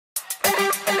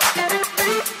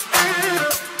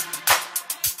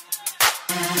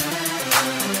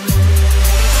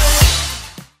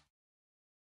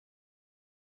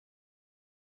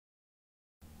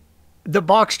The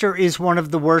Boxster is one of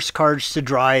the worst cars to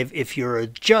drive if you're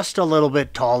just a little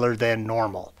bit taller than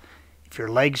normal. If your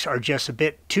legs are just a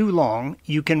bit too long,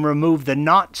 you can remove the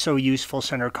not so useful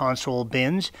center console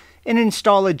bins and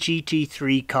install a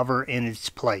GT3 cover in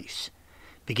its place.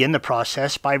 Begin the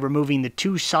process by removing the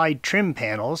two side trim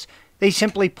panels. They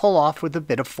simply pull off with a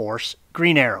bit of force,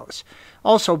 green arrows.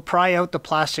 Also pry out the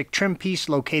plastic trim piece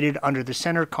located under the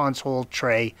center console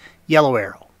tray, yellow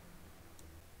arrow.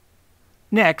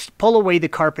 Next, pull away the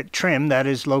carpet trim that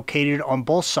is located on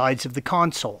both sides of the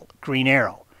console, green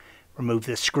arrow. Remove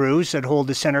the screws that hold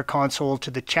the center console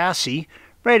to the chassis,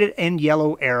 red and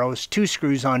yellow arrows, 2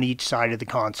 screws on each side of the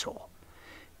console.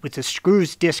 With the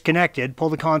screws disconnected, pull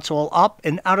the console up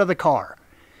and out of the car.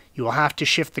 You will have to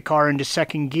shift the car into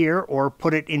second gear or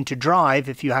put it into drive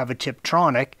if you have a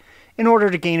Tiptronic in order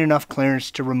to gain enough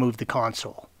clearance to remove the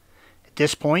console. At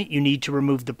this point, you need to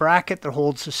remove the bracket that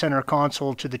holds the center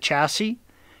console to the chassis,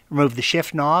 remove the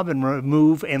shift knob, and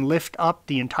remove and lift up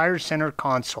the entire center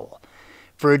console.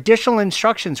 For additional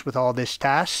instructions with all this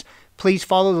tasks, please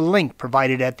follow the link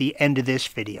provided at the end of this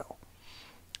video.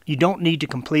 You don't need to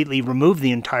completely remove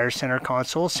the entire center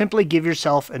console, simply give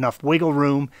yourself enough wiggle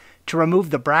room to remove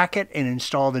the bracket and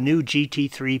install the new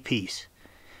GT3 piece.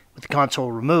 With the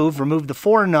console removed, remove the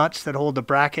 4 nuts that hold the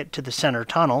bracket to the center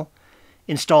tunnel.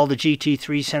 Install the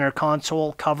GT3 center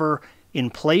console cover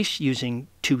in place using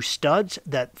 2 studs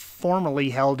that formerly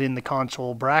held in the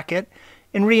console bracket,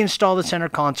 and reinstall the center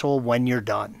console when you're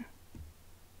done.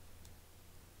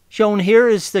 Shown here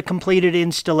is the completed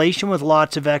installation with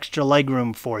lots of extra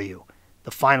legroom for you.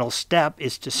 The final step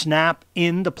is to snap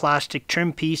in the plastic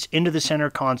trim piece into the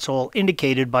center console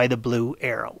indicated by the blue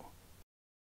arrow.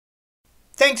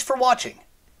 Thanks for watching.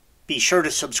 Be sure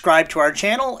to subscribe to our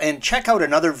channel and check out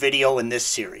another video in this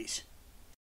series.